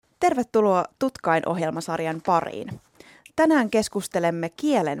Tervetuloa Tutkain-ohjelmasarjan pariin. Tänään keskustelemme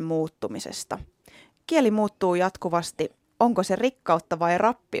kielen muuttumisesta. Kieli muuttuu jatkuvasti. Onko se rikkautta vai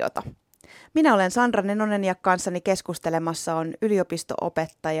rappiota? Minä olen Sandra Nenonen ja kanssani keskustelemassa on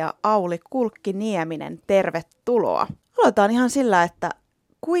yliopisto-opettaja Auli Kulkki-Nieminen. Tervetuloa. Aloitetaan ihan sillä, että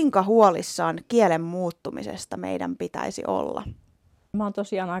kuinka huolissaan kielen muuttumisesta meidän pitäisi olla? Mä oon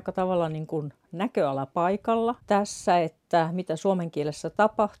tosiaan aika tavalla niin kuin näköalapaikalla tässä, että mitä suomen kielessä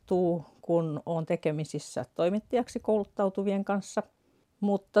tapahtuu, kun on tekemisissä toimittajaksi kouluttautuvien kanssa.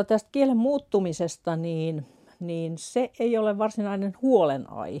 Mutta tästä kielen muuttumisesta, niin se ei ole varsinainen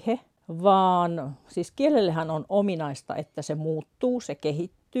huolenaihe, vaan siis kielellehän on ominaista, että se muuttuu, se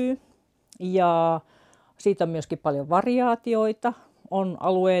kehittyy ja siitä on myöskin paljon variaatioita. On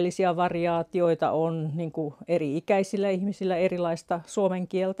alueellisia variaatioita, on niin kuin eri-ikäisillä ihmisillä erilaista suomen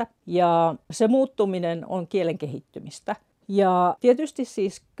kieltä. Ja se muuttuminen on kielen kehittymistä. Ja tietysti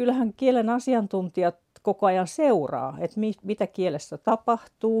siis kyllähän kielen asiantuntijat koko ajan seuraa, että mitä kielessä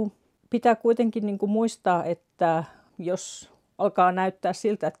tapahtuu. Pitää kuitenkin niin kuin muistaa, että jos alkaa näyttää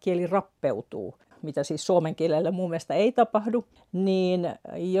siltä, että kieli rappeutuu, mitä siis suomen kielellä mun mielestä ei tapahdu, niin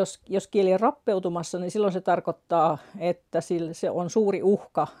jos kieli on rappeutumassa, niin silloin se tarkoittaa, että se on suuri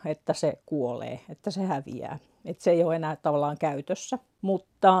uhka, että se kuolee, että se häviää, että se ei ole enää tavallaan käytössä.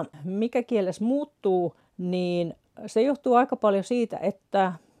 Mutta mikä kielessä muuttuu, niin se johtuu aika paljon siitä,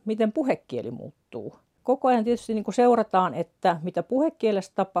 että miten puhekieli muuttuu. Koko ajan tietysti niin kuin seurataan, että mitä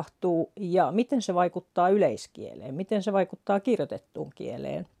puhekielessä tapahtuu ja miten se vaikuttaa yleiskieleen, miten se vaikuttaa kirjoitettuun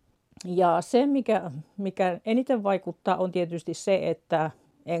kieleen. Ja se, mikä eniten vaikuttaa, on tietysti se, että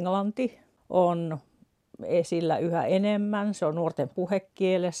englanti on esillä yhä enemmän. Se on nuorten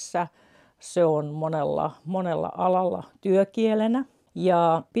puhekielessä, se on monella alalla työkielenä.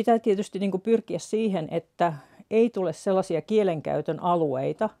 Ja pitää tietysti niin kuin pyrkiä siihen, että ei tule sellaisia kielenkäytön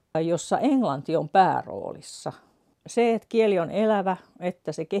alueita, jossa englanti on pääroolissa. Se, että kieli on elävä,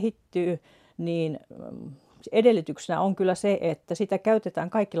 että se kehittyy, niin edellytyksenä on kyllä se, että sitä käytetään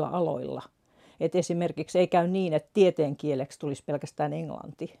kaikilla aloilla. Et esimerkiksi ei käy niin, että tieteen kieleksi tulisi pelkästään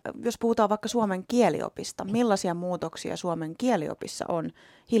englanti. Jos puhutaan vaikka Suomen kieliopista, millaisia muutoksia Suomen kieliopissa on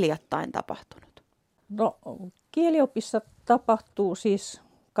hiljattain tapahtunut? No, kieliopissa tapahtuu siis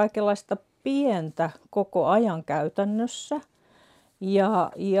kaikenlaista pientä koko ajan käytännössä.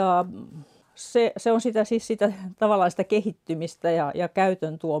 Ja se on sitä tavallaan sitä kehittymistä ja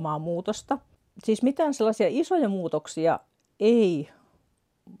käytön tuomaa muutosta. Siis mitään sellaisia isoja muutoksia ei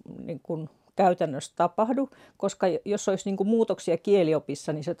niin kuin käytännössä tapahdu, koska jos olisi niin kuin muutoksia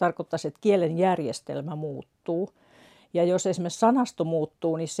kieliopissa, niin se tarkoittaisi, että kielen järjestelmä muuttuu. Ja jos esimerkiksi sanasto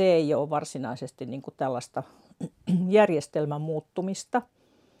muuttuu, niin se ei ole varsinaisesti niin kuin tällaista järjestelmän muuttumista.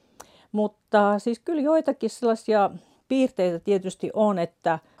 Mutta siis kyllä joitakin sellaisia piirteitä tietysti on,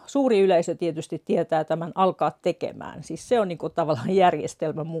 että suuri yleisö tietysti tietää tämän alkaa tekemään. Siis se on niin kuin tavallaan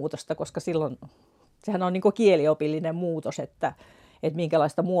järjestelmän muutosta, koska silloin sehän on niin kuin kieliopillinen muutos, että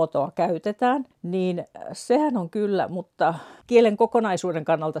minkälaista muotoa käytetään. Niin sehän on kyllä, mutta kielen kokonaisuuden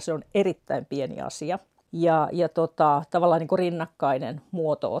kannalta se on erittäin pieni asia. Ja tavallaan niin kuin rinnakkainen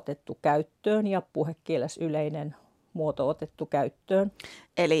muoto otettu käyttöön ja puhekielessä yleinen muoto otettu käyttöön.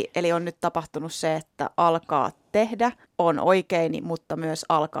 Eli on nyt tapahtunut se, että alkaa tehdä on oikein, mutta myös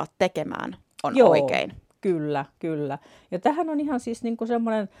alkaa tekemään on oikein. Kyllä. Ja tähän on ihan siis niin kuin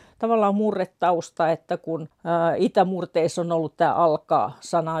semmoinen tavallaan murretausta, että kun itämurteissa on ollut tämä alkaa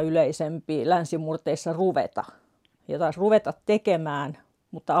sana yleisempi, länsimurteissa ruveta. Ja taas ruveta tekemään,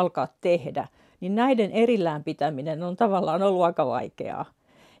 mutta alkaa tehdä. Niin näiden erillään pitäminen on tavallaan ollut aika vaikeaa.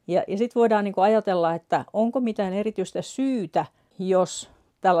 Ja sitten voidaan niin kuin ajatella, että onko mitään erityistä syytä, jos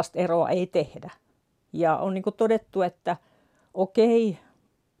tällaista eroa ei tehdä. Ja on niin kuin todettu, että okei,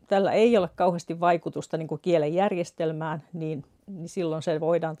 tällä ei ole kauheasti vaikutusta niin kuin kielen järjestelmään, niin silloin se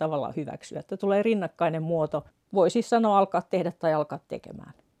voidaan tavallaan hyväksyä. Että tulee rinnakkainen muoto. Voi siis sanoa alkaa tehdä tai alkaa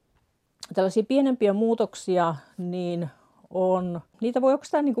tekemään. Tällaisia pienempiä muutoksia, niin niitä voi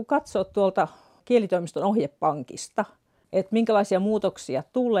oikeastaan niin kuin katsoa tuolta kielitoimiston ohjepankista, että minkälaisia muutoksia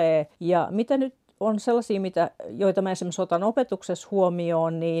tulee ja mitä nyt on sellaisia, joita mä esimerkiksi otan opetuksessa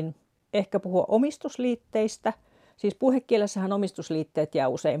huomioon, niin ehkä puhua omistusliitteistä. Siis puhekielessähän omistusliitteet jää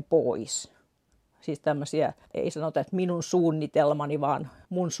usein pois. Siis tämmöisiä, ei sanota, että minun suunnitelmani, vaan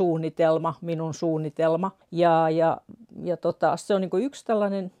mun suunnitelma, minun suunnitelma. Ja se on niin kuin yksi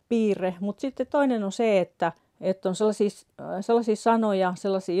tällainen piirre, mutta sitten toinen on se, että on sellaisia sanoja,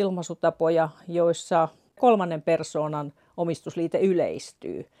 sellaisia ilmaisutapoja, joissa kolmannen persoonan omistusliite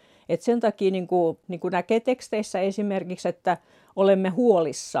yleistyy. Et sen takia niin kuin näkee teksteissä esimerkiksi, että olemme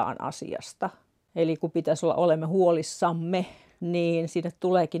huolissaan asiasta. Eli kun pitäisi olla olemme huolissamme, niin sinne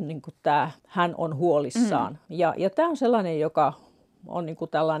tuleekin niin kuin tämä hän on huolissaan. Ja tämä on sellainen, joka on niin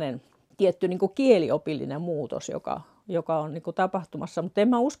kuin tällainen tietty niin kuin kieliopillinen muutos, joka on niin kuin tapahtumassa. Mutta en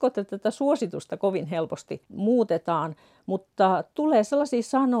mä usko, että tätä suositusta kovin helposti muutetaan, mutta tulee sellaisia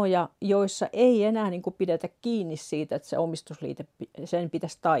sanoja, joissa ei enää niin kuin pidetä kiinni siitä, että se omistusliite, sen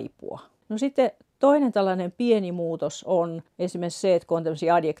pitäisi taipua. No sitten toinen tällainen pieni muutos on esimerkiksi se, että kun on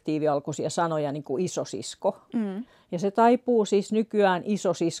tämmöisiä adjektiivialkuisia sanoja, niin kuin isosisko. Ja se taipuu siis nykyään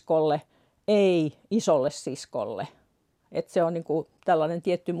isosiskolle, ei isolle siskolle. Että se on niin kuin tällainen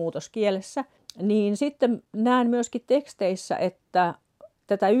tietty muutos kielessä. Niin sitten näen myöskin teksteissä, että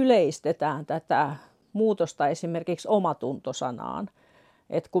tätä yleistetään, tätä muutosta esimerkiksi omatuntosanaan.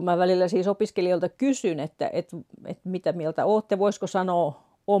 Et kun mä välillä siis opiskelijoilta kysyn, että mitä mieltä olette, voisiko sanoa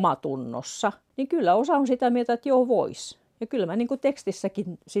omatunnossa, niin kyllä osa on sitä mieltä, että joo vois. Ja kyllä mä niin kuin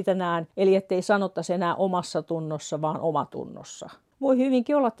tekstissäkin sitä näen, eli ettei sanottaisi enää omassa tunnossa, vaan omatunnossa. Voi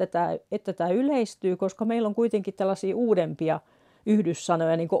hyvinkin olla, että tämä yleistyy, koska meillä on kuitenkin tällaisia uudempia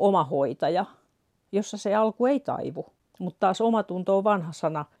yhdyssanoja, niin kuin omahoitaja, jossa se alku ei taivu. Mutta taas omatunto on vanha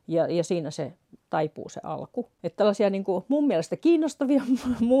sana ja siinä se taipuu se alku. Että tällaisia niin kuin mun mielestä kiinnostavia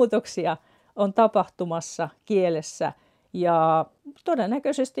muutoksia on tapahtumassa kielessä ja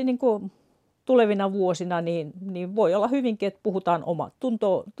todennäköisesti niin kuin tulevina vuosina niin voi olla hyvinkin, että puhutaan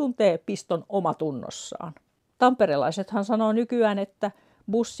tuntee piston omatunnossaan. Tamperelaisethan sanoo nykyään, että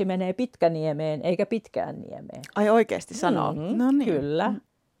bussi menee Pitkäniemeen eikä Pitkäänniemeen. Ai oikeasti sanoo? No niin. Kyllä.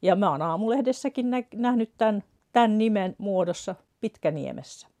 Ja mä oon Aamulehdessäkin nähnyt tämän nimen muodossa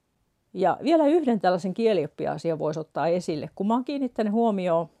Pitkäniemessä. Ja vielä yhden tällaisen kielioppiasian voisi ottaa esille, kun mä oon kiinnittänyt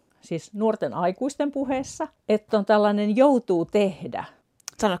huomioon siis nuorten aikuisten puheessa, että on tällainen joutuu tehdä.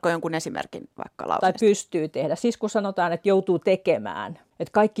 Sanotko jonkun esimerkin vaikka lauseesta? Tai pystyy tehdä. Siis kun sanotaan, että joutuu tekemään,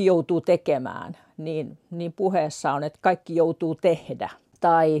 että kaikki joutuu tekemään, niin puheessa on, että kaikki joutuu tehdä.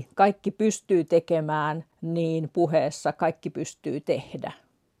 Tai kaikki pystyy tekemään, niin puheessa kaikki pystyy tehdä.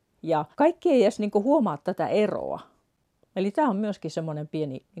 Ja kaikki ei edes niin kuin huomaa tätä eroa. Eli tämä on myöskin semmoinen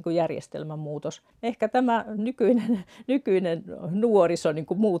pieni niin kuin järjestelmän muutos. Ehkä tämä nykyinen nuoriso niin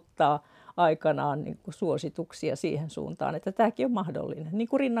kuin muuttaa aikanaan niin kuin suosituksia siihen suuntaan, että tämäkin on mahdollinen, niin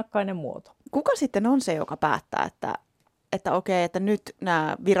kuin rinnakkainen muoto. Kuka sitten on se, joka päättää, että okei, että nyt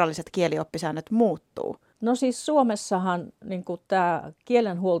nämä viralliset kielioppisäännöt muuttuu? No siis Suomessahan niin kuin tämä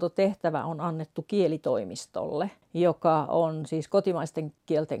kielenhuoltotehtävä on annettu kielitoimistolle, joka on siis kotimaisten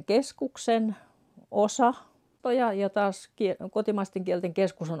kielten keskuksen osa. Ja taas kotimaisten kielten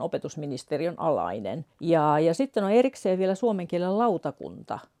keskus on opetusministeriön alainen. Ja sitten on erikseen vielä suomen kielen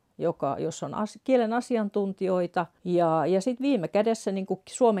lautakunta, jossa on kielen asiantuntijoita. Ja sitten viime kädessä niin kuin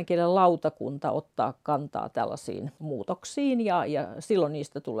suomen kielen lautakunta ottaa kantaa tällaisiin muutoksiin ja silloin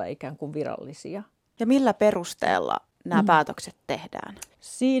niistä tulee ikään kuin virallisia. Ja millä perusteella nämä päätökset tehdään?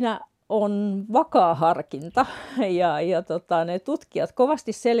 Siinä on vakaa harkinta ja ne tutkijat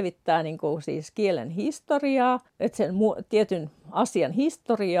kovasti selvittää niin kuin siis kielen historiaa, että sen tietyn asian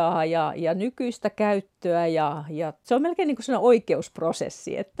historiaa ja nykyistä käyttöä ja se on melkein niin kuin sellainen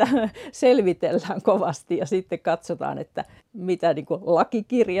oikeusprosessi, että selvitellään kovasti ja sitten katsotaan, että mitä niin kuin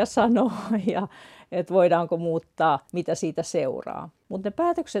lakikirja sanoo ja että voidaanko muuttaa, mitä siitä seuraa. Mutta ne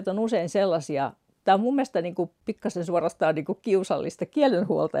päätökset on usein sellaisia. Tämä on mun mielestä niin kuin pikkasen suorastaan niin kuin kiusallista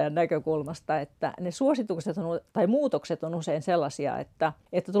kielenhuoltajan näkökulmasta, että ne suositukset tai muutokset on usein sellaisia,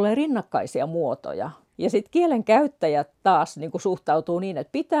 että tulee rinnakkaisia muotoja. Ja sitten kielenkäyttäjät taas niin kuin suhtautuu niin,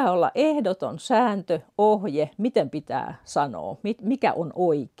 että pitää olla ehdoton sääntö, ohje, miten pitää sanoa, mikä on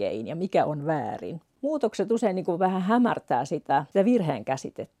oikein ja mikä on väärin. Muutokset usein niin kuin vähän hämärtää sitä virheen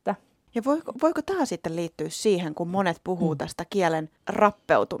käsitettä. Ja voiko tämä sitten liittyä siihen, kun monet puhuu tästä kielen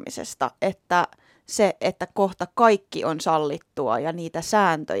rappeutumisesta, että kohta kaikki on sallittua ja niitä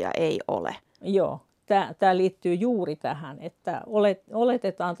sääntöjä ei ole? Joo, tämä liittyy juuri tähän, että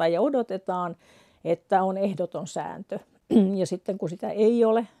oletetaan tai odotetaan, että on ehdoton sääntö. Ja sitten kun sitä ei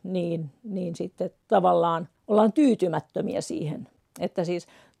ole, niin sitten tavallaan ollaan tyytymättömiä siihen. Että siis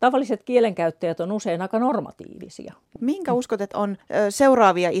tavalliset kielenkäyttäjät on usein aika normatiivisia. Minkä uskot, että on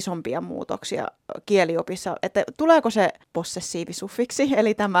seuraavia isompia muutoksia kieliopissa? Että tuleeko se possessiivisuffiksi,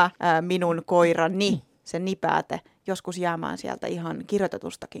 eli tämä minun koirani, se nipääte, joskus jäämään sieltä ihan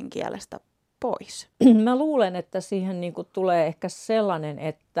kirjoitetustakin kielestä pois? Mä luulen, että siihen niin kuin tulee ehkä sellainen,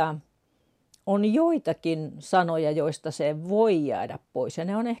 että on joitakin sanoja, joista se voi jäädä pois. Ja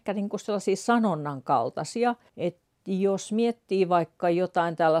ne on ehkä niin kuin sellaisia sanonnan kaltaisia, että jos miettii vaikka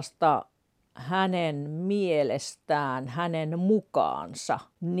jotain tällaista hänen mielestään, hänen mukaansa,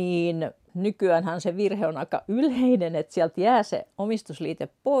 niin nykyäänhän se virhe on aika yleinen, että sieltä jää se omistusliite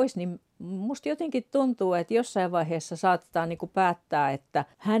pois, niin musta jotenkin tuntuu, että jossain vaiheessa saatetaan niin kuin päättää, että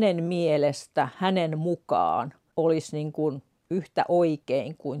hänen mielestä, hänen mukaan olisi niin kuin yhtä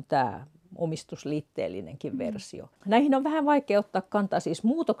oikein kuin tämä omistusliitteellinenkin versio. Näihin on vähän vaikea ottaa kantaa, siis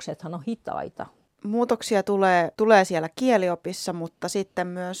muutoksethan on hitaita. Muutoksia tulee siellä kieliopissa, mutta sitten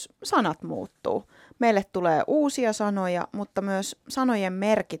myös sanat muuttuu. Meille tulee uusia sanoja, mutta myös sanojen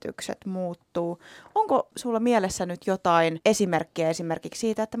merkitykset muuttuu. Onko sulla mielessä nyt jotain esimerkkiä esimerkiksi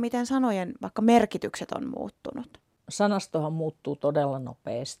siitä, että miten sanojen vaikka merkitykset on muuttunut? Sanastohan muuttuu todella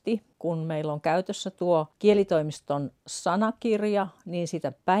nopeasti. Kun meillä on käytössä tuo kielitoimiston sanakirja, niin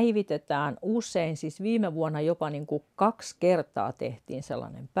sitä päivitetään usein. Siis viime vuonna jopa niin kuin 2 kertaa tehtiin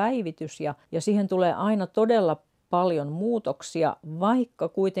sellainen päivitys ja siihen tulee aina todella paljon muutoksia, vaikka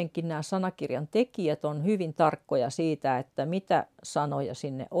kuitenkin nämä sanakirjan tekijät on hyvin tarkkoja siitä, että mitä sanoja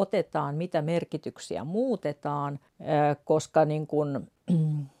sinne otetaan, mitä merkityksiä muutetaan, koska niin kuin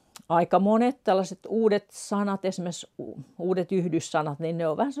aika monet tällaiset uudet sanat, esimerkiksi uudet yhdyssanat, niin ne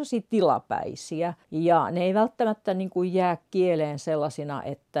on vähän sellaisia tilapäisiä ja ne ei välttämättä niin kuin jää kieleen sellaisina,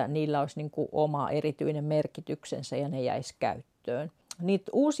 että niillä olisi niin kuin oma erityinen merkityksensä ja ne jäisi käyttöön.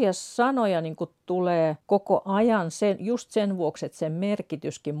 Niitä uusia sanoja niin kuin tulee koko ajan just sen vuoksi, että sen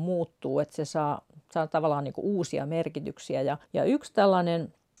merkityskin muuttuu, että se saa tavallaan niin kuin uusia merkityksiä. Ja yksi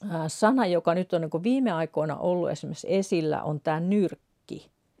tällainen sana, joka nyt on niin kuin viime aikoina ollut esimerkiksi esillä, on tämä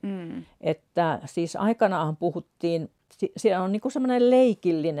nyrkki. Että siis aikanaan puhuttiin, siellä on niin kuin semmoinen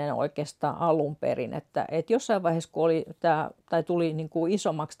leikillinen oikeastaan alun perin, että jossain vaiheessa kun oli tuli niin kuin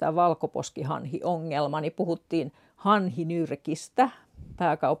isommaksi tämä valkoposkihanhi-ongelma, niin puhuttiin hanhinyrkistä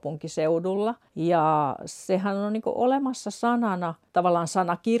pääkaupunkiseudulla. Ja sehän on niin kuin olemassa sanana, tavallaan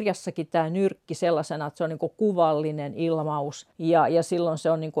sanakirjassakin tämä nyrkki sellaisena, että se on niin kuin kuvallinen ilmaus ja silloin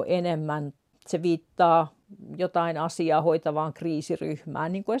se on niin kuin enemmän, se viittaa jotain asiaa hoitavaan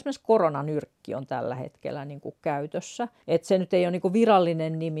kriisiryhmään, niin kuin esimerkiksi koronanyrkki on tällä hetkellä niin kuin käytössä. Et se nyt ei ole niin kuin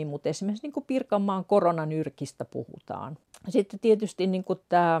virallinen nimi, mutta esimerkiksi niin kuin Pirkanmaan koronanyrkistä puhutaan. Sitten tietysti niin kuin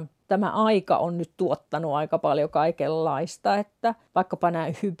tämä aika on nyt tuottanut aika paljon kaikenlaista, että vaikkapa nämä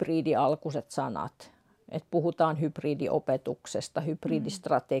hybridialkuiset sanat, että puhutaan hybridiopetuksesta,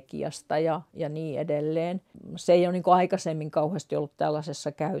 hybridistrategiasta ja niin edelleen. Se ei ole niin kuin aikaisemmin kauheasti ollut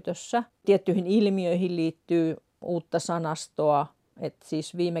tällaisessa käytössä. Tiettyihin ilmiöihin liittyy uutta sanastoa. Että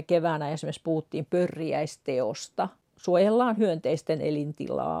siis viime keväänä esimerkiksi puhuttiin pörriäisteosta. Suojellaan hyönteisten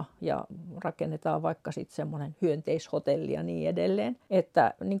elintilaa ja rakennetaan vaikka sitten semmoinen hyönteishotelli ja niin edelleen.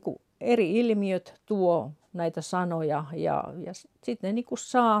 Että niin kuin eri ilmiöt tuo näitä sanoja ja sitten ne niin kuin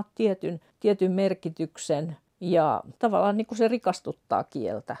saa tietyn merkityksen ja tavallaan niin kuin se rikastuttaa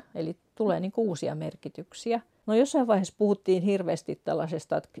kieltä. Eli tulee niin kuin uusia merkityksiä. No jossain vaiheessa puhuttiin hirveästi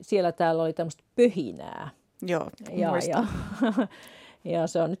tällaisesta, että siellä täällä oli tämmöistä pöhinää. Joo, muistan. Ja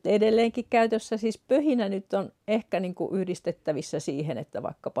se on nyt edelleenkin käytössä. Siis pöhinä nyt on ehkä niin kuin yhdistettävissä siihen, että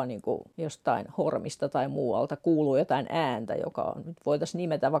vaikkapa niin kuin jostain hormista tai muualta kuuluu jotain ääntä, joka nyt voitaisiin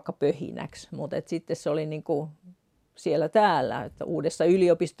nimetä vaikka pöhinäksi. Mutta sitten se oli niin kuin siellä täällä, että uudessa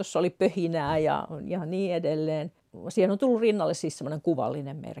yliopistossa oli pöhinää ja niin edelleen. Siihen on tullut rinnalle siis semmoinen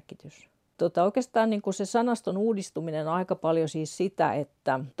kuvallinen merkitys. Oikeastaan niin kuin se sanaston uudistuminen on aika paljon siis sitä,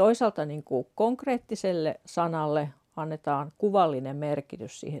 että toisaalta niin kuin konkreettiselle sanalle annetaan kuvallinen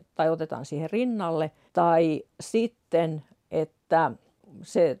merkitys siihen, tai otetaan siihen rinnalle, tai sitten, että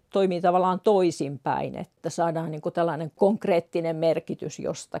se toimii tavallaan toisinpäin, että saadaan niin kuin tällainen konkreettinen merkitys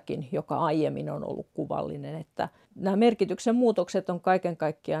jostakin, joka aiemmin on ollut kuvallinen. Että nämä merkityksen muutokset on kaiken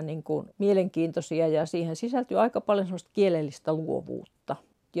kaikkiaan niin kuin mielenkiintoisia ja siihen sisältyy aika paljon sellaista kielellistä luovuutta.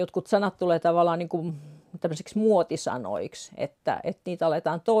 Jotkut sanat tulee tavallaan niin kuin tämmöisiksi muotisanoiksi, että niitä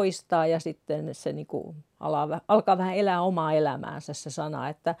aletaan toistaa ja sitten se niin kuin alkaa vähän elää omaa elämäänsä se sana,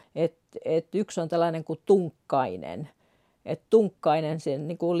 että yksi on tällainen kuin tunkkainen. Että tunkkainen sen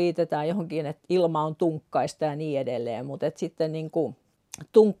niin kuin liitetään johonkin, että ilma on tunkkaista ja niin edelleen, mutta sitten niin kuin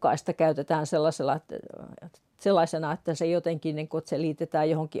tunkkaista käytetään sellaisena, että se jotenkin niin kuin, että se liitetään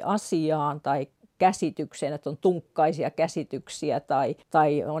johonkin asiaan tai käsitykseen, että on tunkkaisia käsityksiä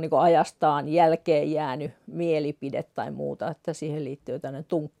tai on niin kuin ajastaan jälkeen jäänyt mielipide tai muuta, että siihen liittyy tämmöinen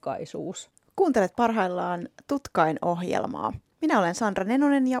tunkkaisuus. Kuuntelet parhaillaan Tutkain-ohjelmaa. Minä olen Sandra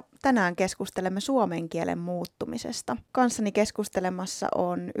Nenonen ja tänään keskustelemme suomen kielen muuttumisesta. Kanssani keskustelemassa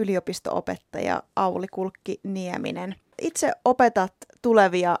on yliopisto-opettaja Auli Kulkki-Nieminen. Itse opetat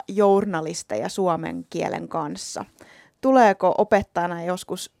tulevia journalisteja suomen kielen kanssa. Tuleeko opettajana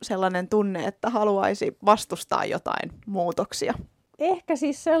joskus sellainen tunne, että haluaisi vastustaa jotain muutoksia? Ehkä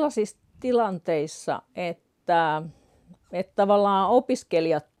siis sellaisissa tilanteissa, että tavallaan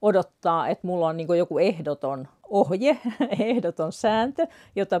opiskelijat odottaa, että mulla on niin kuin joku ehdoton ohje, ehdoton sääntö,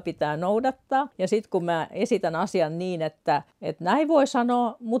 jota pitää noudattaa. Ja sitten kun mä esitän asian niin, että näin voi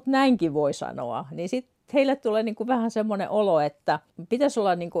sanoa, mutta näinkin voi sanoa, niin sitten heille tulee niin kuin vähän semmoinen olo, että pitäisi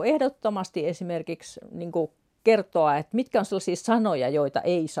olla niin kuin ehdottomasti esimerkiksi niin kuin kertoa, että mitkä on sellaisia sanoja, joita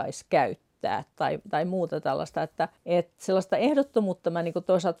ei saisi käyttää tai muuta tällaista. Että sellaista ehdottomuutta mä niin kuin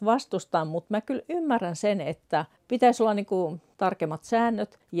toisaalta vastustan, mutta mä kyllä ymmärrän sen, että pitäisi olla niin kuin tarkemmat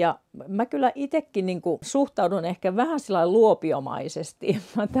säännöt. Ja mä kyllä itsekin niin kuin suhtaudun ehkä vähän sillä luopiomaisesti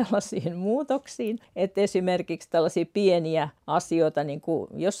tällaisiin muutoksiin. Että esimerkiksi tällaisia pieniä asioita niin kuin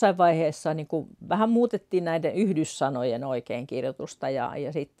jossain vaiheessa niin kuin vähän muutettiin näiden yhdyssanojen oikeinkirjoitusta.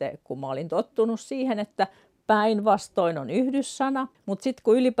 Ja sitten kun mä olin tottunut siihen, että päinvastoin on yhdyssana, mutta sitten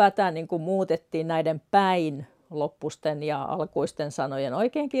kun ylipäätään niin kun muutettiin näiden päin loppusten ja alkuisten sanojen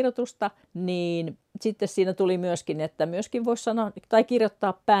oikeinkirjoitusta, niin sitten siinä tuli myöskin, että myöskin voisi sanoa tai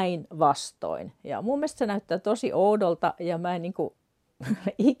kirjoittaa päinvastoin. Ja mun mielestä se näyttää tosi oudolta ja mä en niin kuin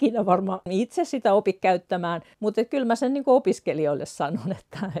ikinä varmaan itse sitä opi käyttämään, mutta kyllä mä sen niin kuin opiskelijoille sanon,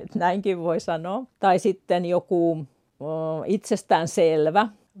 että näinkin voi sanoa. Tai sitten joku itsestäänselvä.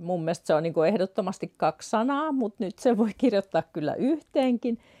 Mun mielestä se on niin kuin ehdottomasti 2 sanaa, mutta nyt se voi kirjoittaa kyllä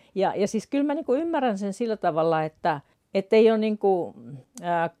yhteenkin. Ja siis kyllä mä niin kuin ymmärrän sen sillä tavalla, että ei ole niin kuin,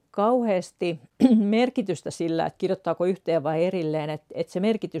 kauheasti merkitystä sillä, että kirjoittaako yhteen vai erilleen, että se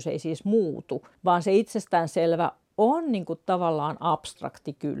merkitys ei siis muutu, vaan se itsestäänselvä on niin kuin tavallaan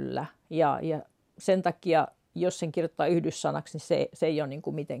abstrakti kyllä. Ja sen takia, jos sen kirjoittaa yhdyssanaksi, niin se ei ole niin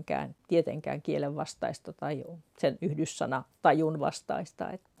kuin mitenkään tietenkään kielen vastaista tai sen yhdyssanatajun vastaista.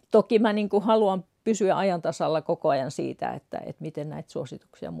 Toki mä niin kuin haluan pysyä ajan tasalla koko ajan siitä, että miten näitä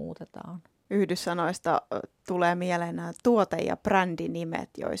suosituksia muutetaan. Yhdyssanoista tulee mieleen nämä tuote- ja brändinimet,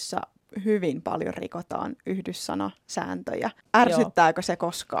 joissa hyvin paljon rikotaan yhdyssanasääntöjä. Ärsyttääkö se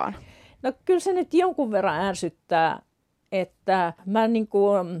koskaan? No kyllä se nyt jonkun verran ärsyttää, että mä niin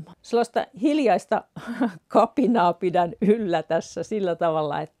kuin sellaista hiljaista kapinaa pidän yllä tässä sillä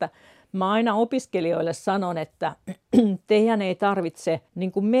tavalla, että mä aina opiskelijoille sanon, että teidän ei tarvitse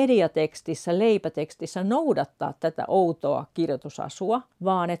niin kuin mediatekstissä, leipätekstissä noudattaa tätä outoa kirjoitusasua,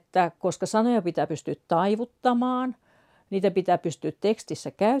 vaan että koska sanoja pitää pystyä taivuttamaan, niitä pitää pystyä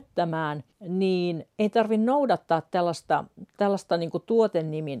tekstissä käyttämään, niin ei tarvitse noudattaa tällaista niin kuin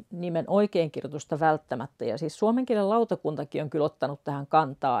tuotenimen oikeinkirjoitusta välttämättä. Ja siis suomen kielen lautakuntakin on kyllä ottanut tähän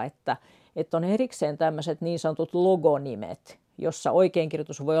kantaa, että on erikseen tämmöiset niin sanotut logonimet, jossa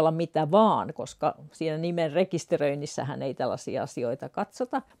oikeinkirjoitus voi olla mitä vaan, koska siinä nimen rekisteröinnissähän ei tällaisia asioita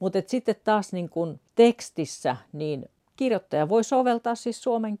katsota. Mutta sitten taas niin kun tekstissä niin kirjoittaja voi soveltaa siis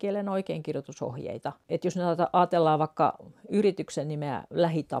suomen kielen oikeinkirjoitusohjeita. Et jos nyt ajatellaan vaikka yrityksen nimeä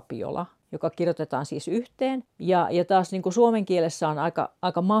Lähitapiola, joka kirjoitetaan siis yhteen, ja taas niin kuin suomen kielessä on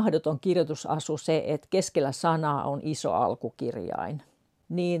aika mahdoton kirjoitusasu se, että keskellä sanaa on iso alkukirjain.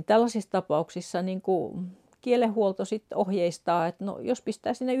 Niin tällaisissa tapauksissa niin kuin kielenhuolto sitten ohjeistaa, että no, jos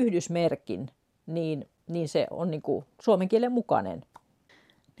pistää sinne yhdysmerkin, niin se on niin kuin suomen kielen mukainen.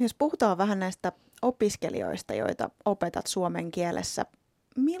 Jos puhutaan vähän näistä opiskelijoista, joita opetat suomen kielessä,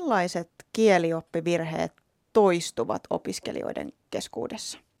 millaiset kielioppivirheet toistuvat opiskelijoiden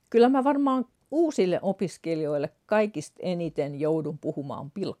keskuudessa? Kyllä mä varmaan uusille opiskelijoille kaikista eniten joudun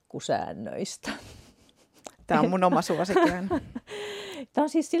puhumaan pilkkusäännöistä. Tämä on mun oma suosikkini. Tämä on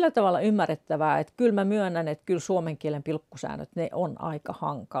siis sillä tavalla ymmärrettävää, että kyllä mä myönnän, että kyllä suomen kielen pilkkusäännöt, ne on aika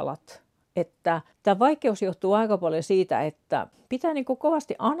hankalat. Että tämä vaikeus johtuu aika paljon siitä, että pitää niin kuin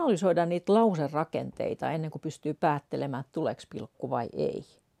kovasti analysoida niitä lauserakenteita ennen kuin pystyy päättelemään, että tuleeko pilkku vai ei.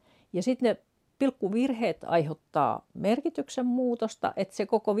 Ja sitten ne pilkkuvirheet aiheuttaa merkityksen muutosta, että se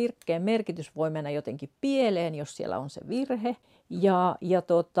koko virkkeen merkitys voi mennä jotenkin pieleen, jos siellä on se virhe.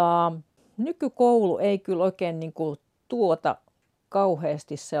 Nykykoulu ei kyllä oikein niin kuin tuota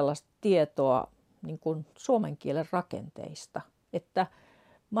kauheasti sellaista tietoa niin kuin suomen kielen rakenteista. Että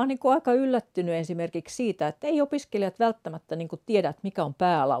mä oon niin kuin aika yllättynyt esimerkiksi siitä, että ei opiskelijat välttämättä niin kuin tiedä, että mikä on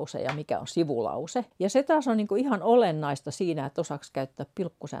päälause ja mikä on sivulause. Ja se taas on niin kuin ihan olennaista siinä, että osaako käyttää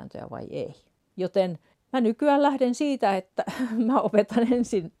pilkkusääntöjä vai ei. Joten mä nykyään lähden siitä, että mä opetan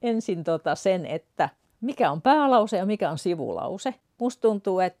ensin sen, että mikä on päälause ja mikä on sivulause. Musta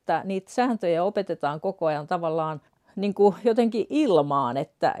tuntuu, että niitä sääntöjä opetetaan koko ajan tavallaan niin kuin jotenkin ilmaan,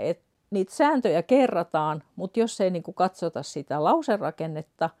 että niitä sääntöjä kerrataan, mutta jos ei niin kuin katsota sitä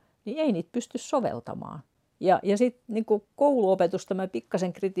lauserakennetta, niin ei niitä pysty soveltamaan. Ja sitten niin kuin kouluopetusta mä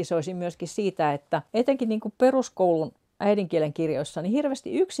pikkasen kritisoisin myöskin siitä, että etenkin niin kuin peruskoulun äidinkielen kirjoissa niin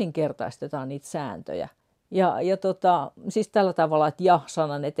hirveästi yksinkertaistetaan niitä sääntöjä. Siis tällä tavalla, että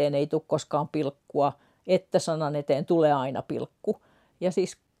ja-sanan eteen ei tule koskaan pilkkua, että sanan eteen tulee aina pilkku. Ja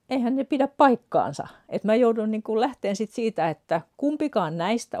siis eihän ne pidä paikkaansa. Et mä joudun niin kuin lähteen sit siitä, että kumpikaan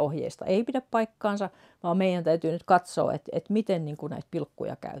näistä ohjeista ei pidä paikkaansa, vaan meidän täytyy nyt katsoa, että miten niin kuin näitä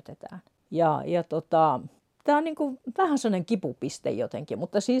pilkkuja käytetään. Tämä on niin kuin vähän sellainen kipupiste jotenkin,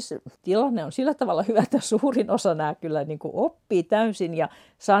 mutta siis tilanne on sillä tavalla hyvä, että suurin osa nämä kyllä niin kuin oppii täysin ja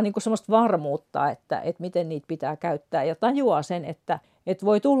saa niin kuin semmoista varmuutta, että miten niitä pitää käyttää ja tajuaa sen, että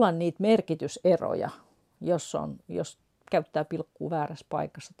voi tulla niitä merkityseroja, jos käyttää pilkkua väärässä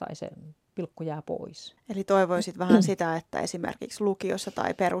paikassa tai se pilkku jää pois. Eli toivoisit vähän sitä, että esimerkiksi lukiossa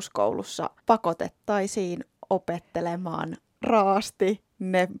tai peruskoulussa pakotettaisiin opettelemaan raasti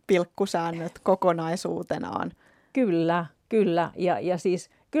ne pilkkusäännöt kokonaisuutenaan. Kyllä. Ja siis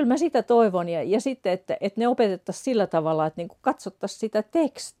kyllä mä sitä toivon. Ja sitten, että ne opetettaisiin sillä tavalla, että niinku katsottaisiin sitä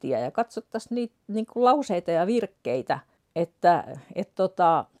tekstiä ja katsottaisiin niitä niinku lauseita ja virkkeitä,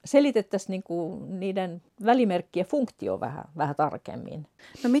 että selitettäisiin niinku niiden välimerkkien funktio vähän tarkemmin.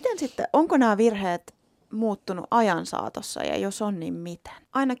 No miten sitten, onko nämä virheet muuttunut ajan saatossa ja jos on, niin miten?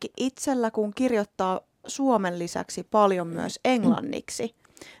 Ainakin itsellä, kun kirjoittaa suomen lisäksi paljon myös englanniksi,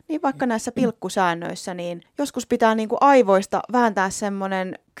 niin vaikka näissä pilkkusäännöissä, niin joskus pitää niin kuin aivoista vääntää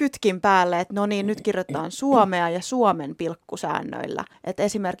semmoinen kytkin päälle, että no niin, nyt kirjoitetaan suomea ja suomen pilkkusäännöillä. Että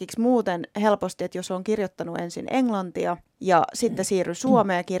esimerkiksi muuten helposti, että jos on kirjoittanut ensin englantia ja sitten siirry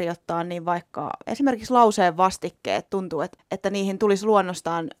suomeen kirjoittaa, niin vaikka esimerkiksi lauseen vastikkeet tuntuu, että niihin tulisi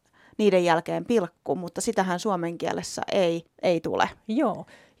luonnostaan niiden jälkeen pilkku, mutta sitähän suomen kielessä ei tule.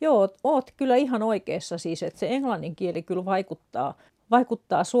 Joo, oot kyllä ihan oikeassa siis, että se englannin kieli kyllä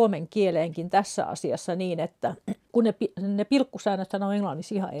vaikuttaa suomen kieleenkin tässä asiassa niin, että kun ne pilkkusäännöt on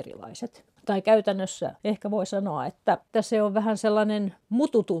englannissa ihan erilaiset. Tai käytännössä ehkä voi sanoa, että se on vähän sellainen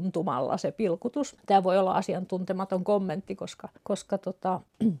mututuntumalla se pilkutus. Tämä voi olla asiantuntematon kommentti, koska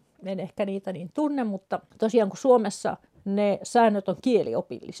en ehkä niitä niin tunne, mutta tosiaan kun Suomessa ne säännöt on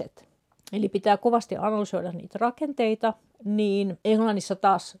kieliopilliset, eli pitää kovasti analysoida niitä rakenteita, niin englannissa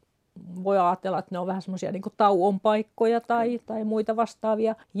taas voi ajatella, että ne on vähän semmoisia niin kuin tauon paikkoja tai muita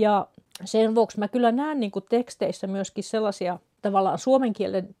vastaavia. Ja sen vuoksi mä kyllä näen niin kuin teksteissä myöskin sellaisia tavallaan suomen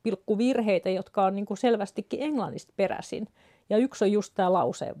kielen pilkkuvirheitä, jotka on niin kuin selvästikin englannista peräisin. Ja yksi on just tämä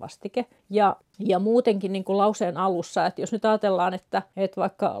lauseen vastike. Ja muutenkin niin kuin lauseen alussa, että jos nyt ajatellaan, että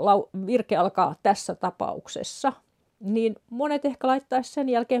vaikka virke alkaa tässä tapauksessa, niin monet ehkä laittaisi sen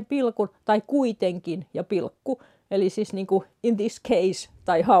jälkeen pilkun tai kuitenkin ja pilkku. Eli siis niin kuin in this case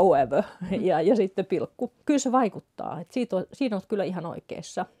tai however ja sitten pilkku. Kyllä se vaikuttaa. Että siinä on kyllä ihan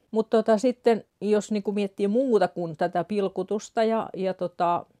oikeassa. Mutta sitten jos niin kuin miettii muuta kuin tätä pilkutusta ja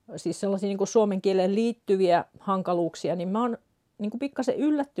siis sellaisia niin kuin suomen kieleen liittyviä hankaluuksia, niin mä oon niin kuin pikkasen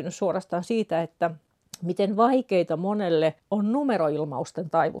yllättynyt suorastaan siitä, että miten vaikeita monelle on numeroilmausten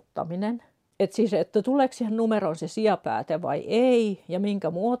taivuttaminen. Että siis, että tuleeko siihen numeroon se sijapääte vai ei, ja minkä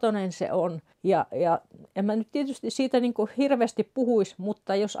muotoinen se on. Ja en mä nyt tietysti siitä niin kuin hirveästi puhuisi,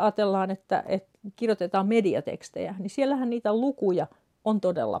 mutta jos ajatellaan, että kirjoitetaan mediatekstejä, niin siellähän niitä lukuja on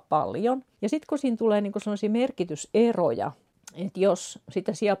todella paljon. Ja sitten kun siinä tulee niin kuin sellaisia merkityseroja, että jos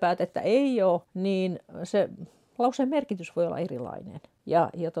sitä sijapäätettä ei ole, niin se lauseen merkitys voi olla erilainen.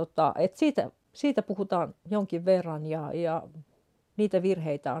 Että siitä puhutaan jonkin verran ja niitä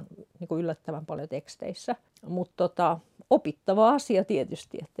virheitä on niin kuin yllättävän paljon teksteissä, mutta opittava asia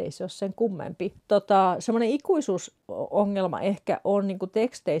tietysti, ettei se ole sen kummempi. Semmoinen ikuisuusongelma ehkä on niin kuin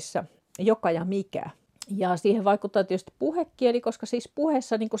teksteissä joka ja mikä. Ja siihen vaikuttaa tietysti puhekieli, koska siis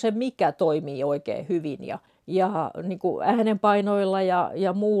puheessa niin kuin se mikä toimii oikein hyvin ja niin kuin äänenpainoilla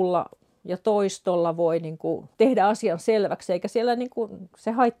ja muulla ja toistolla voi niin kuin tehdä asian selväksi, eikä siellä niin kuin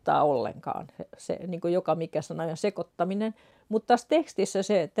se haittaa ollenkaan, se niin kuin joka mikä sanojen sekoittaminen. Mutta taas tekstissä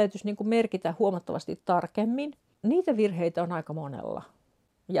se täytyisi niin kuin merkitä huomattavasti tarkemmin. Niitä virheitä on aika monella.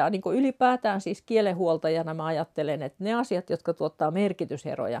 Ja niin kuin ylipäätään siis kielenhuoltajana mä ajattelen, että ne asiat, jotka tuottaa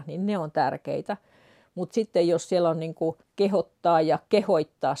merkityseroja, niin ne on tärkeitä. Mutta sitten jos siellä on niin kuin kehottaa ja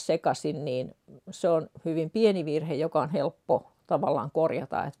kehoittaa sekaisin, niin se on hyvin pieni virhe, joka on helppo tavallaan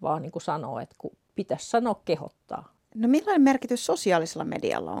korjata, että vaan niin kuin sanoo, että kun pitäisi sanoa kehottaa. No millainen merkitys sosiaalisella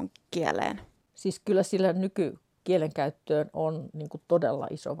medialla on kieleen? Siis kyllä sillä kielenkäyttöön on niin kuin todella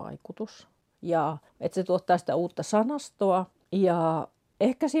iso vaikutus. Ja että se tuottaa sitä uutta sanastoa. Ja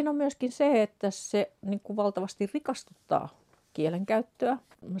ehkä siinä on myöskin se, että se niin kuin valtavasti rikastuttaa kielenkäyttöä.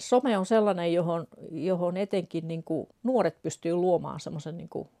 Some on sellainen, johon etenkin niin kuin nuoret pystyy luomaan semmoisen niin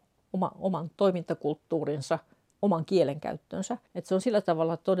kuin oman toimintakulttuurinsa, oman kielenkäyttönsä. Että se on sillä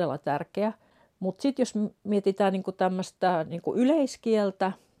tavalla todella tärkeä. Mutta sitten jos mietitään niin kuin tämmöistä niin kuin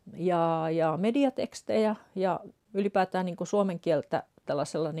yleiskieltä, ja mediatekstejä ja ylipäätään niin kuin suomen kieltä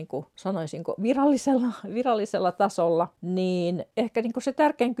tällaisella, niin kuin sanoisinko, virallisella tasolla, niin ehkä niin kuin se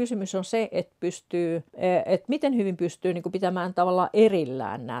tärkein kysymys on se, että miten hyvin pystyy niin kuin pitämään tavallaan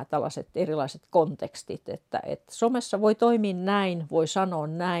erillään nämä tällaiset erilaiset kontekstit, että somessa voi toimia näin, voi sanoa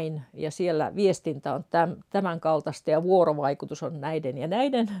näin ja siellä viestintä on tämän kaltaista ja vuorovaikutus on näiden ja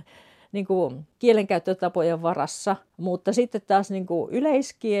näiden niin kuin kielenkäyttötapojen varassa, mutta sitten taas niin kuin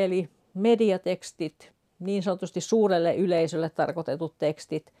yleiskieli, mediatekstit, niin sanotusti suurelle yleisölle tarkoitetut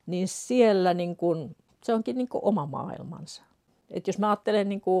tekstit, niin siellä niin kuin, se onkin niin kuin oma maailmansa. Et jos mä ajattelen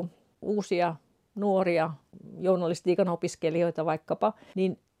niin kuin uusia nuoria journalistiikan opiskelijoita vaikkapa,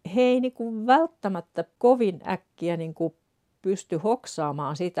 niin he ei niin kuin välttämättä kovin äkkiä niin kuin pysty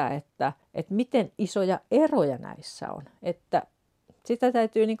hoksaamaan sitä, että miten isoja eroja näissä on. Että sitä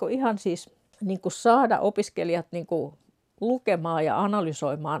täytyy niin kuin ihan siis niin kuin saada opiskelijat niin kuin lukemaan ja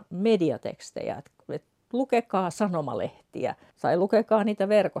analysoimaan mediatekstejä. Lukekaa sanomalehtiä tai lukekaa niitä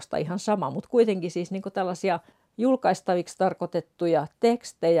verkosta ihan sama, mutta kuitenkin siis niin kuin tällaisia julkaistaviksi tarkoitettuja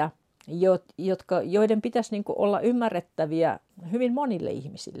tekstejä, joiden pitäisi niin kuin olla ymmärrettäviä hyvin monille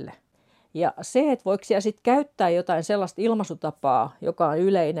ihmisille. Ja se, että voiko siellä sitten käyttää jotain sellaista ilmaisutapaa, joka on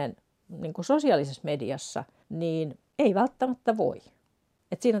yleinen niin kuin sosiaalisessa mediassa, niin ei välttämättä voi.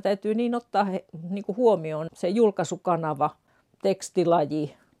 Et siinä täytyy niin ottaa niin kuin huomioon se julkaisukanava,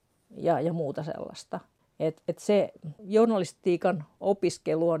 tekstilaji ja muuta sellaista. Et se journalistiikan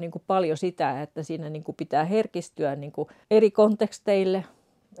opiskelu on niin kuin paljon sitä, että siinä niin kuin pitää herkistyä niin kuin eri konteksteille,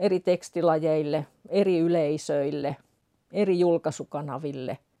 eri tekstilajeille, eri yleisöille, eri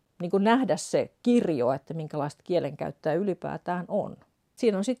julkaisukanaville. Niin kuin nähdä se kirjo, että minkälaista kielenkäyttöä ylipäätään on.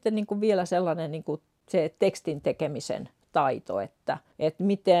 Siinä on sitten niin kuin vielä sellainen niin kuin se tekstin tekemisen taito, että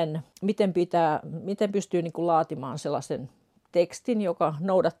miten pystyy niin kuin laatimaan sellaisen tekstin, joka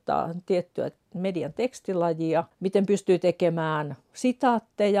noudattaa tiettyä median tekstilajia, miten pystyy tekemään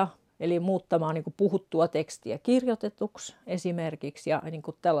sitaatteja, eli muuttamaan niin kuin puhuttua tekstiä kirjoitetuksi esimerkiksi, ja niin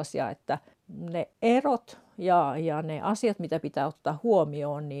kuin tällaisia, että ne erot ja ne asiat, mitä pitää ottaa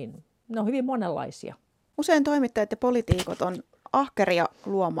huomioon, niin ne on hyvin monenlaisia. Usein toimittajat ja poliitikot on ahkeria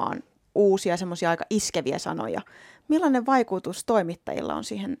luomaan uusia semmoisia aika iskeviä sanoja. Millainen vaikutus toimittajilla on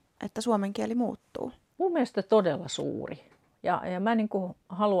siihen, että suomen kieli muuttuu? Mun mielestä todella suuri. Ja mä niin kuin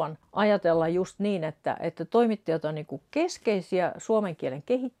haluan ajatella just niin, että toimittajat on niin kuin keskeisiä suomen kielen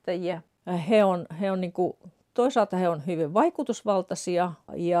kehittäjiä. He on niin kuin, toisaalta he on hyvin vaikutusvaltaisia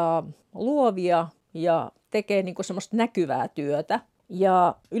ja luovia ja tekee niin kuin semmoista näkyvää työtä.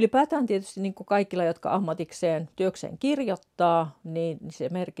 Ja ylipäätään tietysti niin kuin kaikilla, jotka ammatikseen työkseen kirjoittaa, niin se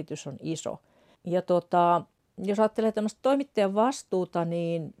merkitys on iso. Ja jos ajattelee tämmöistä toimittajan vastuuta,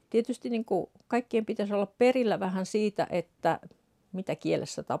 niin tietysti niin kuin kaikkien pitäisi olla perillä vähän siitä, että mitä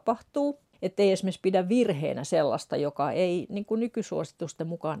kielessä tapahtuu. Että ei esimerkiksi pidä virheenä sellaista, joka ei niin kuin nykysuositusten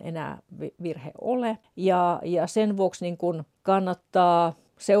mukaan enää virhe ole. Ja sen vuoksi niin kuin kannattaa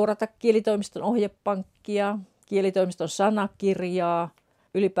seurata kielitoimiston ohjepankkia, kielitoimiston sanakirjaa,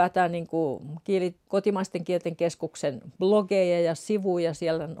 ylipäätään niin kuin kotimaisten kielten keskuksen blogeja ja sivuja.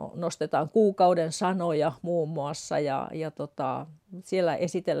 Siellä nostetaan kuukauden sanoja muun muassa ja siellä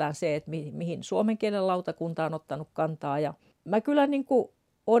esitellään se, että mihin suomen kielen lautakunta on ottanut kantaa. Ja mä kyllä niin kuin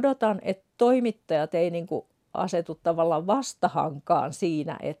odotan, että toimittajat ei niin kuin asetu tavallaan vastahankaan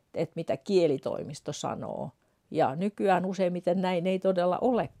siinä, että mitä kielitoimisto sanoo. Ja nykyään useimmiten näin ei todella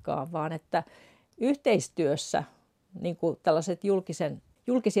olekaan, vaan että yhteistyössä niin kuin tällaiset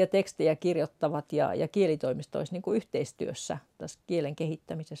julkisia tekstejä kirjoittavat ja kielitoimisto olisi niin kuin yhteistyössä tässä kielen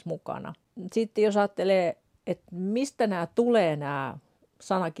kehittämisessä mukana. Sitten jos ajattelee, että mistä nämä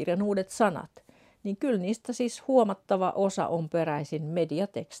sanakirjan uudet sanat, niin kyllä niistä siis huomattava osa on peräisin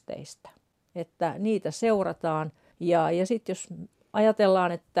mediateksteistä. Että niitä seurataan ja sitten jos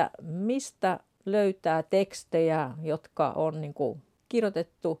ajatellaan, että mistä löytää tekstejä, jotka on niin kuin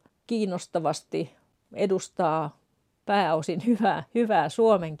kirjoitettu kiinnostavasti, edustaa pääosin hyvää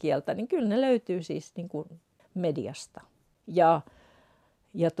suomen kieltä, niin kyllä ne löytyy siis niin kuin mediasta. Ja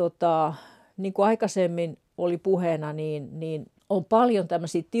niin kuin aikaisemmin oli puheena, niin on paljon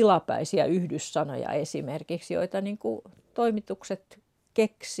tämmöisiä tilapäisiä yhdyssanoja esimerkiksi, joita niin kuin toimitukset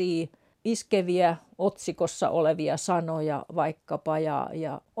keksii, iskeviä otsikossa olevia sanoja vaikkapa,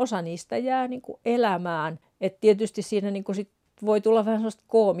 ja osa niistä jää niin kuin elämään. Et tietysti siinä niin kuin sit voi tulla vähän sellaista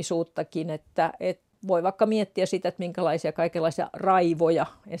koomisuuttakin, että voi vaikka miettiä sitä, että minkälaisia kaikenlaisia raivoja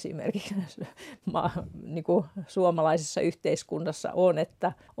esimerkiksi niin kuin suomalaisessa yhteiskunnassa on,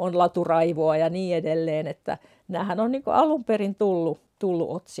 että on laturaivoa ja niin edelleen, että näähän on niin kuin alun perin tullut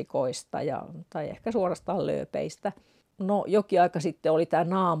otsikoista tai ehkä suorastaan lööpeistä. No jokin aika sitten oli tämä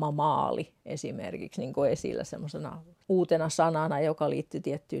naamamaali esimerkiksi niin kuin esillä semmoisena uutena sanana, joka liittyy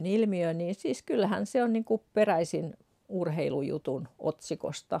tiettyyn ilmiöön. Niin siis kyllähän se on niin kuin peräisin urheilujutun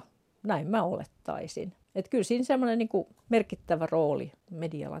otsikosta. Näin mä olettaisin. Että kyllä siinä semmoinen niin kuin merkittävä rooli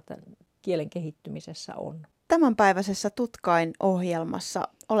medialla tämän kielen kehittymisessä on. Tämänpäiväisessä Tutkain-ohjelmassa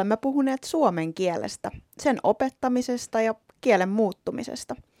olemme puhuneet suomen kielestä, sen opettamisesta ja kielen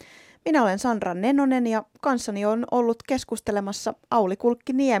muuttumisesta. Minä olen Sandra Nenonen ja kanssani on ollut keskustelemassa Auli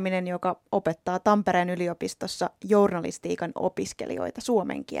Kulkki-Nieminen, joka opettaa Tampereen yliopistossa journalistiikan opiskelijoita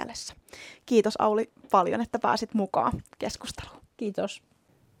suomen kielessä. Kiitos Auli paljon, että pääsit mukaan keskusteluun. Kiitos.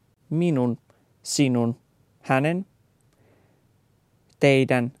 Minun, sinun, hänen,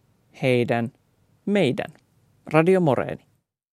 teidän, heidän, meidän. Radio Moreeni.